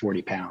 35,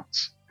 40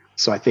 pounds.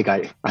 So I think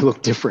I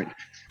look different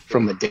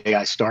from the day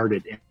I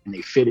started, and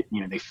they fitted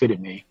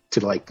me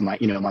to like my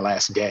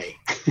last day.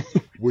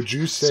 Would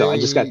you So I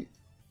just got, say,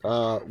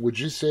 would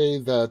you say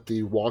that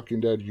the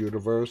Walking Dead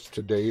universe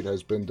to date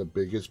has been the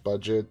biggest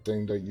budget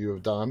thing that you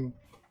have done?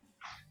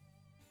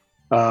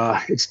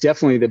 it's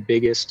definitely the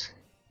biggest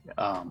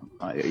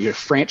your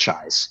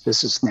franchise.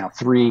 This is now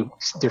 3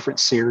 different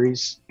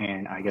series,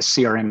 and I guess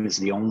CRM is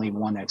the only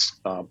one that's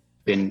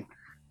been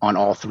on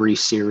all 3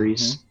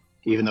 series,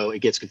 Hmm. even though it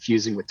gets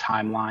confusing with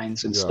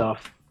timelines and Yeah.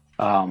 stuff.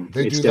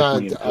 They It's do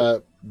definitely that.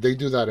 important. They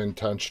do that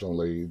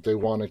intentionally. They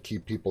want to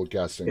keep people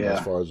guessing as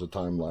Yeah. far as the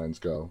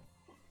timelines go.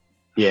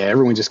 Yeah,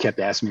 everyone just kept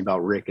asking me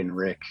about Rick and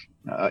Rick.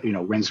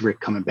 When's Rick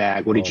coming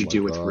back? What did Oh you my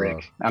do with god.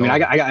 Rick? I mean,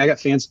 Don't. I got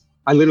fans.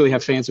 I literally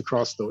have fans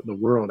across the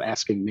world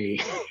asking me,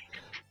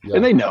 and Yeah.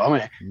 they know.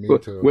 I mean, Me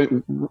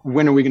too.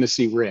 when are we going to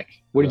see Rick?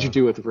 What did you Yeah.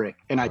 do with Rick?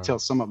 And I tell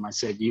some of them, I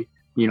said,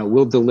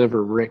 we'll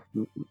deliver Rick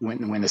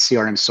when the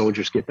CRM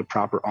soldiers get the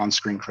proper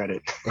on-screen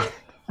credit.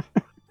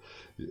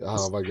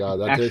 Oh my god.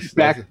 Back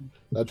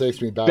That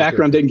takes me back.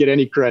 background didn't get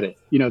any credit.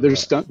 Yeah. The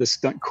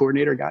stunt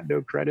coordinator got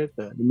no credit.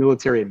 The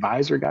military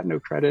advisor got no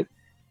credit.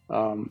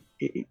 And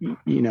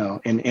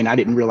I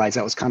didn't realize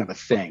that was kind of a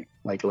thing.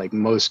 Like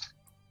most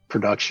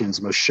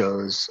productions, most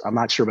shows. I'm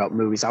not sure about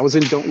movies. I was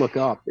in Don't Look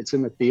Up. It's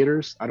in the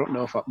theaters. I don't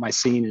know if my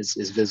scene is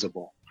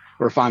visible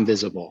or if I'm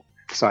visible.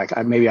 So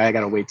maybe I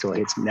got to wait till it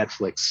hits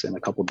Netflix in a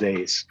couple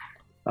days.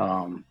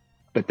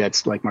 But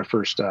that's like my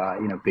first,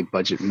 big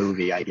budget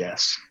movie, I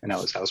guess. And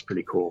that was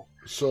pretty cool.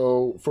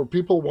 So for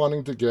people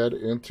wanting to get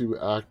into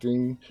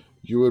acting,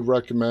 you would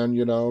recommend,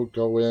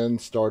 go in,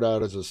 start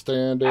out as a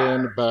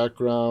stand-in,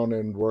 background,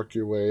 and work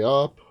your way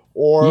up, You,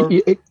 or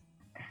you, it,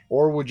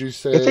 would you I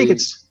think say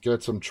it's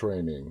get some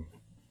training?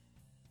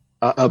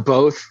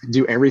 both.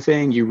 Do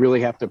everything. You really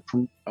have to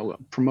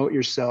promote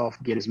yourself,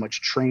 get as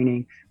much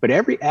training. But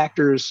every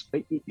actor's.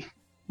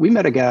 We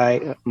met a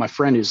guy, my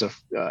friend, who's a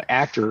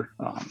actor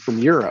from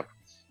Europe.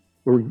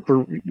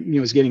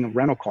 Was getting a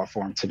rental car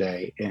for him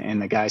today,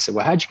 and the guy said,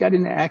 "Well, how'd you get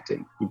into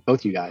acting,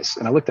 both you guys?"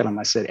 And I looked at him.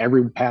 I said,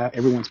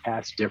 "Everyone's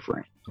path's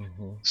different.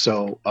 Hmm.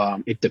 So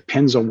it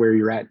depends on where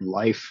you're at in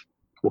life,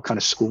 what kind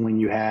of schooling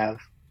you have.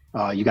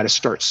 You got to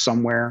start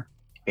somewhere.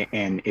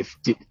 And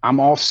I'm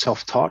all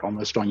self-taught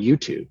almost on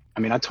YouTube. I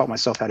mean, I taught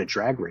myself how to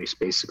drag race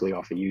basically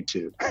off of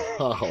YouTube.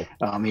 Oh,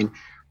 I mean,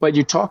 but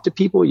you talk to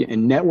people,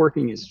 and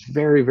networking is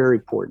very, very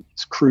important.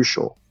 It's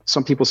crucial.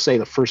 Some people say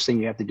the first thing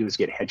you have to do is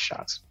get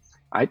headshots.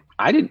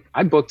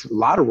 I booked a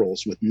lot of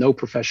roles with no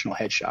professional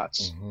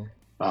headshots.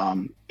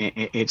 hmm.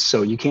 It's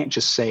so you can't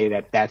just say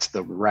that that's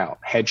the route,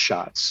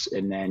 headshots,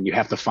 and then you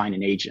have to find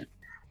an agent.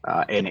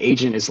 An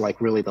agent is like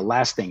really the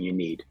last thing you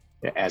need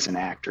as an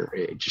actor,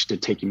 just to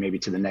take you maybe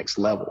to the next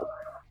level.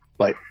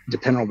 But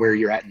depending on where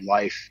you're at in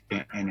life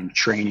and in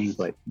training,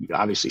 but you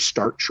obviously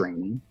start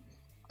training,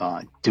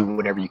 do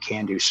whatever you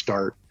can do,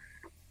 start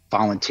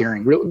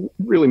volunteering.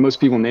 Really, most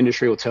people in the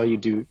industry will tell you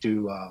do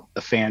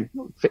the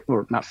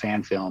or not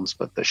fan films,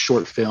 but the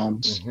short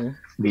films, Hmm.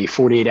 the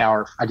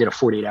 48-hour. I did a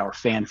 48-hour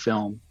fan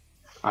film.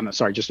 I'm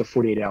sorry, just a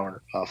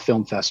 48-hour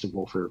film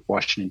festival for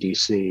Washington,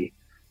 D.C.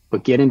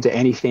 But get into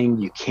anything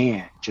you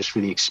can just for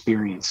the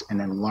experience, and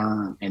then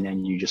learn, and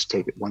then you just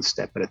take it one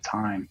step at a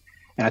time.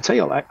 And I tell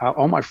you,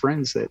 all my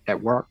friends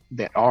that were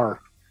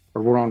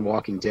on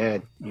Walking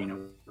Dead,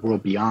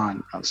 World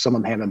Beyond, some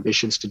of them have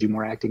ambitions to do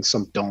more acting,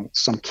 some don't,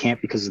 some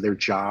can't because of their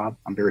job.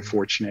 I'm very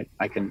fortunate.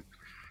 I can,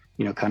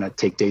 kind of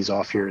take days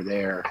off here or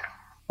there,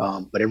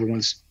 but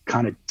everyone's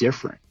kind of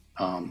different.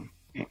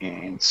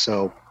 And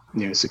so,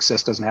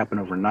 success doesn't happen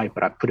overnight,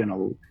 but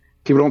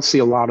people don't see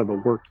a lot of the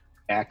work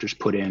actors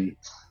put in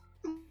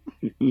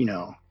Oh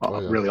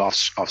yeah. really off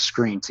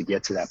screen to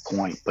get to that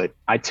point. But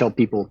I tell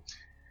people,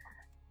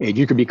 hey,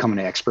 you can become an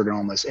expert in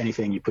almost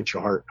anything you put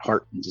your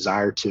heart and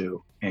desire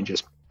to, and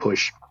just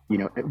push,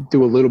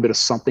 do a little bit of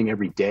something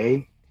every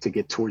day to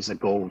get towards the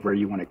goal of where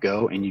you want to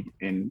go.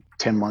 And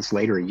 10 months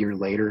later, a year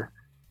later,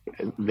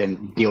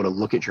 then be able to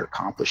look at your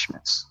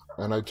accomplishments.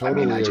 And I I mean,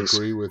 totally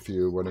agree with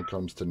you when it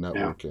comes to yeah,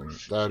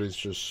 networking. That is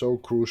just so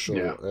crucial,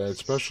 yeah,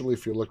 especially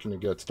if you're looking to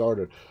get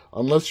started.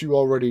 Unless you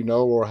already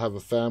know or have a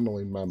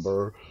family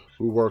member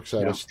who works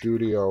at a yeah,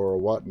 studio or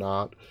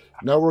whatnot,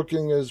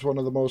 networking is one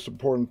of the most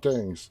important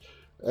things.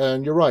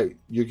 And you're right,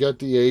 you get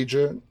the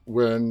agent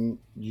when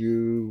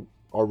you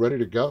are ready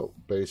to go,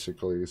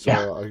 basically. yeah.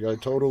 So I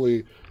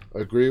totally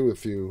agree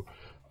with you.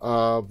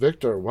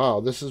 Victor,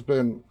 wow, this has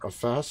been a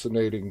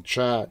fascinating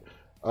chat.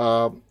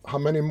 How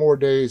many more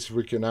days, if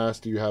we can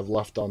ask, do you have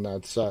left on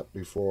that set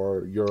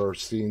before your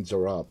scenes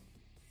are up?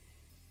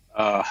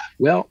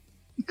 Well,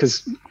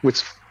 because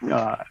with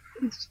uh,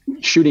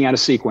 shooting out of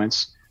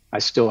sequence, I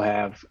still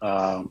have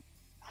a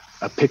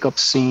pickup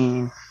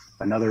scene,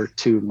 another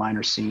two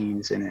minor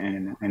scenes,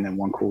 and then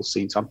one cool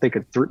scene. So I'm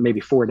thinking maybe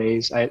 4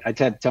 days. I had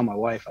to tell my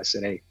wife. I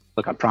said, "Hey,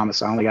 look, I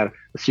promise I only got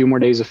a few more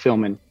days of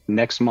filming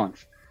next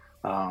month."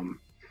 Um,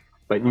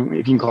 but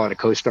if you can call it a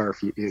co-star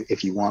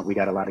if you want, we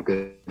got a lot of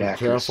good Be actors.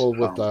 careful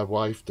with that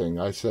wife thing.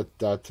 I said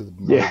that to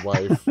my Yeah,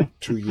 wife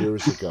 2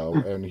 years ago,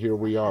 and here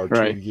we are two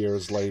right.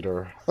 years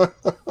later.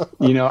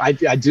 I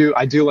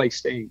do like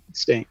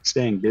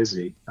staying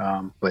busy.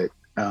 But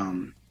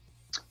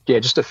yeah,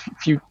 just a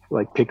few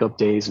like pickup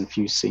days and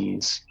few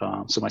scenes.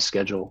 So my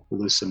schedule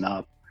loosened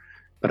up,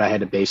 but I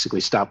had to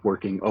basically stop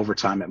working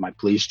overtime at my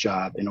police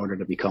job in order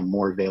to become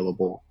more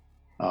available.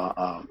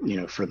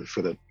 For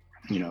the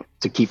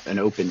to keep an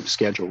open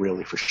schedule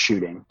really for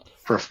shooting.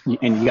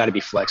 And you got to be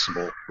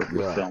flexible with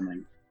Yeah.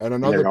 filming, And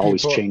and another they're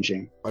always people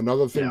changing.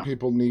 another thing Yeah,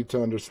 people need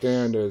to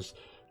understand is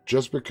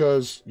just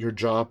because your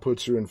job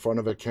puts you in front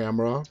of a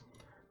camera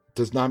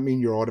does not mean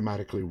you're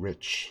automatically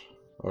rich.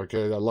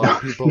 Okay? no, A lot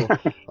of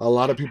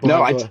people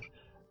no, have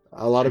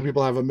a lot of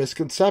people have a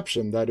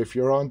misconception that if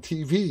you're on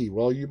TV,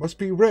 well, you must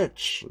be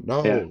rich. yeah,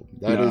 No,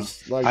 that no.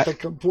 is like I the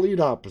complete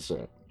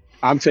opposite.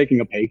 I'm taking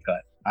a pay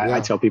cut. I Yeah.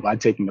 tell people I'm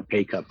taking a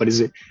pay cut, but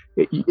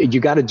you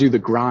got to do the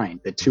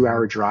grind, the two Hmm.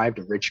 hour drive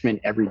to Richmond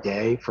every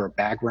day for a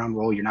background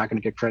role you're not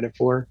going to get credit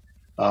for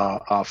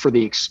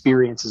the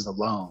experiences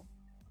alone.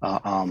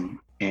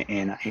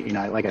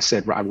 Like I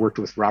said, I worked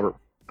with Robert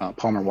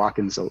Palmer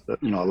Watkins, a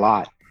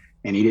lot,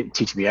 and he didn't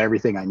teach me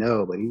everything I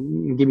know, but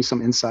he gave me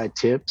some inside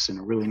tips and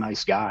a really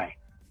nice guy.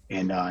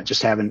 And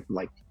just having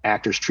like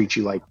actors treat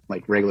you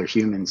like regular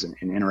humans and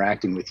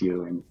interacting with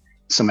you, and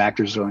some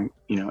actors don't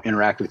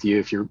interact with you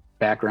if your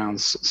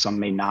backgrounds, some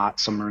may not,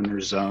 some are in their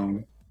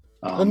zone.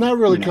 And um that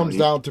really you know comes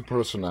down to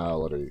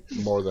personality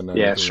more than yeah,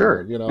 anything. sure,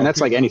 and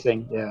that's like People,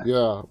 anything. Yeah,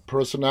 yeah,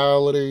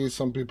 personality.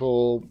 Some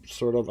people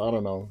sort of, I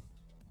don't know.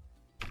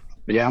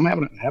 but yeah, I'm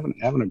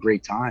having a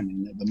great time,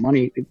 and the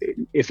money,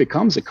 if it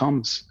comes, it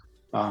comes.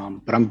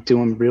 But I'm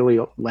doing really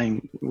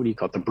laying, what do you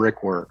call it, the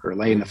brickwork, or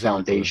laying the Exactly.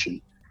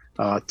 foundation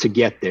to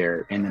get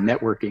there. And the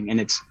networking,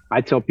 and I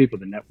tell people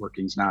the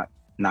networking's not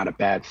a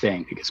bad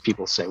thing, because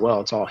people say,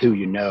 well, it's all who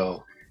you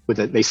know,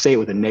 they say it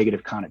with a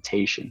negative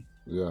connotation.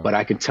 Yeah. But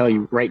I can tell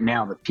you right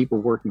now, that people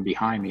working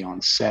behind me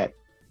on set,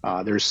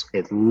 there's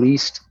at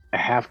least a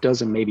half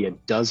dozen, maybe a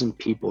dozen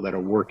people that are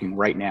working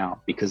right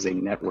now because they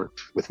networked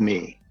with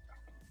me.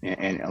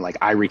 And like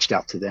I reached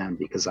out to them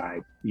because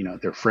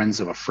they're friends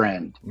of a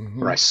friend, or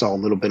Hmm. I saw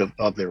a little bit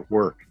of their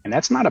work. And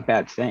that's not a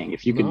bad thing.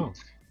 If you can,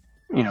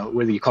 No.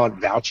 whether you call it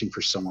vouching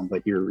for someone,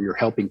 but you're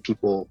helping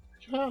people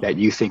Yeah. that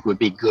you think would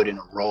be good in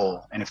a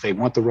role. And if they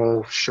want the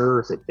role,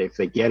 sure. If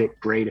they get it,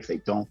 great. If they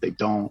don't, they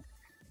don't.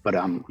 But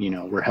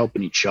we're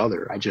helping each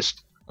other. I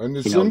just, And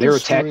this they're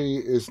attacked. industry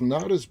is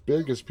not as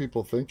big as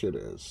people think it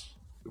is.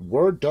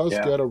 Word does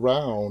Yeah, get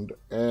around,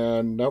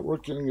 and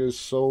networking is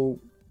so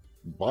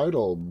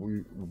vital.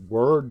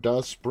 Word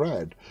does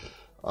spread.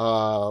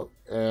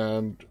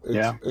 And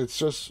yeah. it's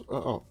just,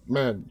 oh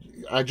man,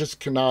 I just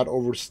cannot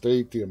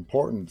overstate the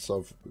importance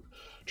of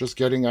just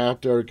getting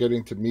out there,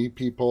 getting to meet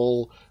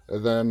people,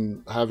 and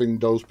then having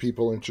those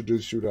people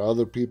introduce you to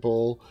other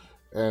people,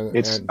 and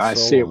I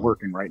so see it on.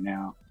 working right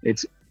now.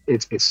 It's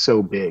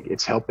so big.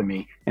 It's helping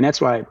me, and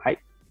that's why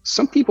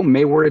some people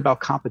may worry about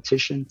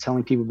competition,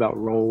 telling people about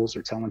roles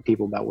or telling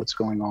people about what's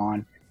going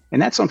on,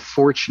 and that's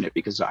unfortunate,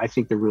 because I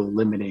think they're really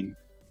limiting.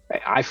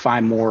 I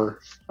find more,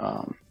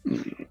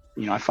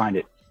 I find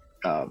it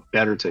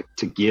better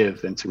to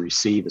give than to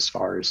receive, as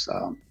far as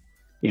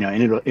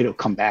and it'll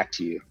come back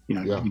to you.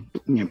 Yeah.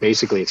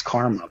 Basically it's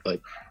karma. But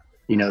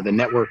the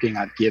networking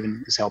I've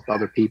given has helped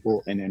other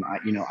people. And then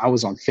I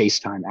was on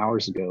FaceTime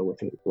hours ago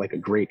with like a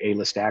great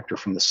A-list actor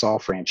from the Saw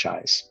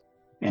franchise,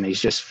 and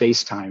he's just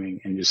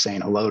FaceTiming and just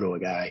saying hello to a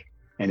guy.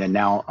 And then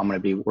now I'm going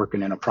to be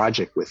working in a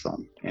project with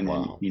him, and then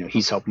Wow.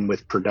 he's helping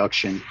with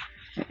production,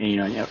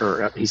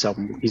 or he's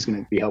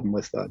going to be helping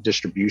with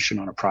distribution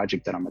on a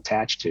project that I'm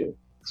attached to.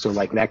 So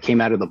like that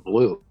came out of the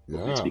blue.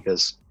 It's Yeah.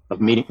 because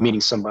of meeting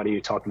somebody,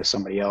 talking to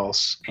somebody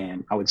else.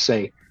 And I would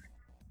say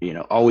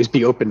always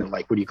be open to,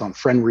 like, what do you call them,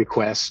 friend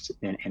requests,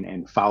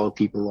 and follow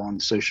people on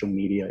social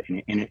media,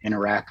 and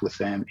interact with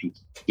them,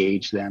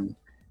 engage them,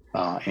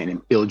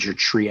 and build your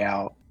tree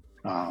out,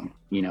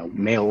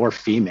 male or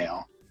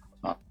female.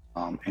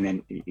 And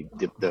then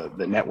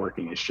the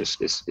networking is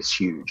just is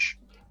huge.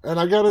 And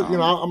I got to,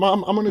 I'm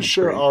going to That's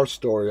share great. our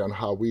story on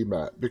how we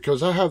met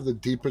because I have the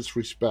deepest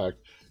respect.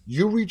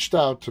 You reached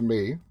out to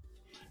me,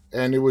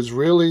 and it was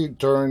really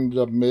during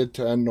the mid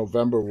to end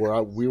November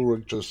where we were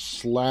just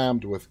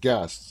slammed with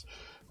guests.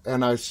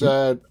 And I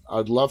said,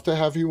 I'd love to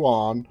have you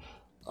on,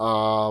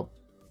 uh,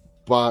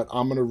 but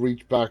I'm going to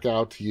reach back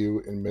out to you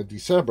in mid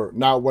December.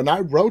 Now, when I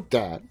wrote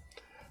that,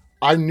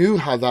 I knew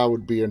how that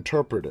would be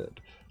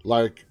interpreted.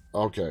 Like,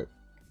 okay,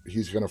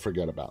 he's going to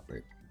forget about me.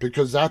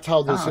 Because that's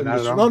how this Oh, not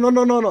at industry. No, all. no,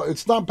 no, no, no.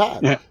 It's not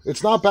bad. Yeah,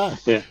 It's not bad.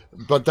 yeah,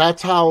 But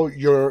that's how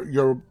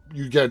you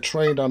get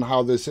trained on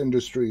how this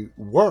industry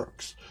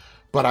works.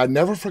 But I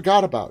never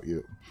forgot about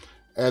you.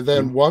 And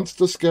then mm, once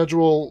the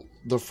schedule,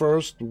 the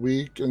first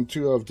week and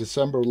two of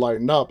December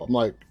lighten up, I'm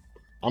like,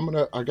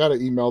 I gotta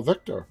email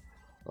Victor.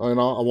 I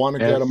want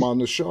to yeah. get him on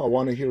the show. I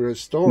want to hear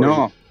his story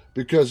No,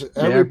 because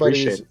yeah, I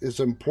everybody appreciate it. is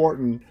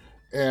important,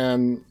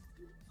 and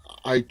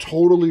I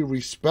totally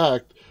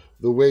respect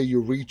the way you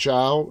reach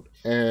out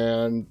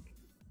and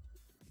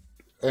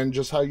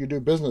just how you do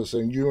business.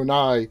 And you and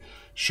I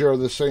share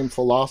the same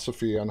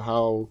philosophy on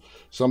how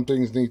some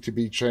things need to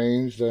be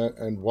changed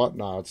and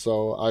whatnot.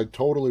 So I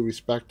totally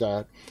respect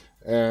that.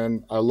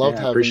 And I loved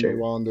Yeah, I having appreciate you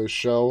it. on this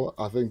show.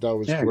 I think that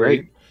was Yeah,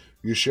 great. great.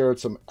 You shared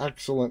some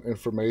excellent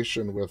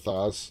information with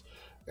us.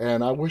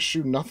 And I wish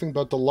you nothing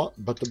but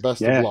the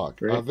best of Yeah, luck. I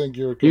great. think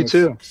you're You going to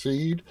too.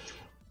 succeed.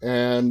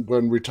 And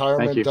when Thank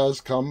retirement you.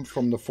 does come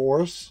from the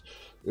force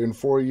in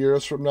 4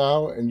 years from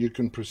now, and you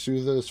can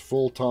pursue this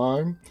full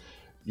time,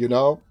 you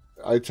know,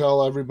 I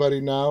tell everybody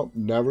now,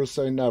 never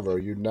say never.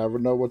 You never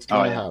know what's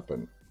going Oh to yeah,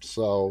 happen.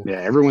 So,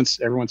 yeah. Everyone's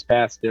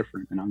path's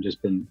different, and I'm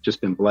just been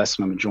blessed,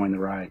 and I'm enjoying the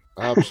ride.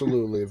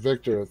 absolutely.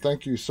 Victor,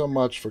 thank you so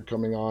much for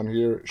coming on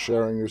here,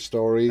 sharing your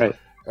story. Right,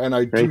 And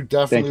I do great. Thank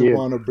definitely you.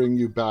 want to bring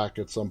you back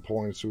at some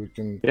point so we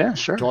can Yeah,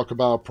 sure. talk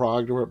about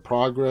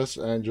progress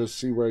and just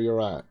see where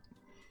you're at.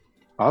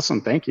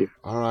 Awesome. Thank you.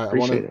 All right.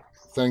 Appreciate it.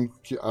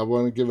 I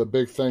want to give a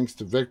big thanks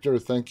to Victor.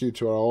 Thank you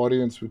to our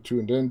audience who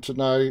tuned in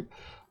tonight.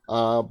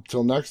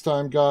 Till next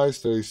time, guys,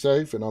 stay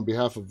safe. And on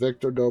behalf of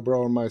Victor,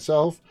 Dobro, and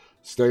myself,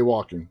 stay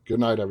walking. Good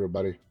night,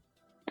 everybody.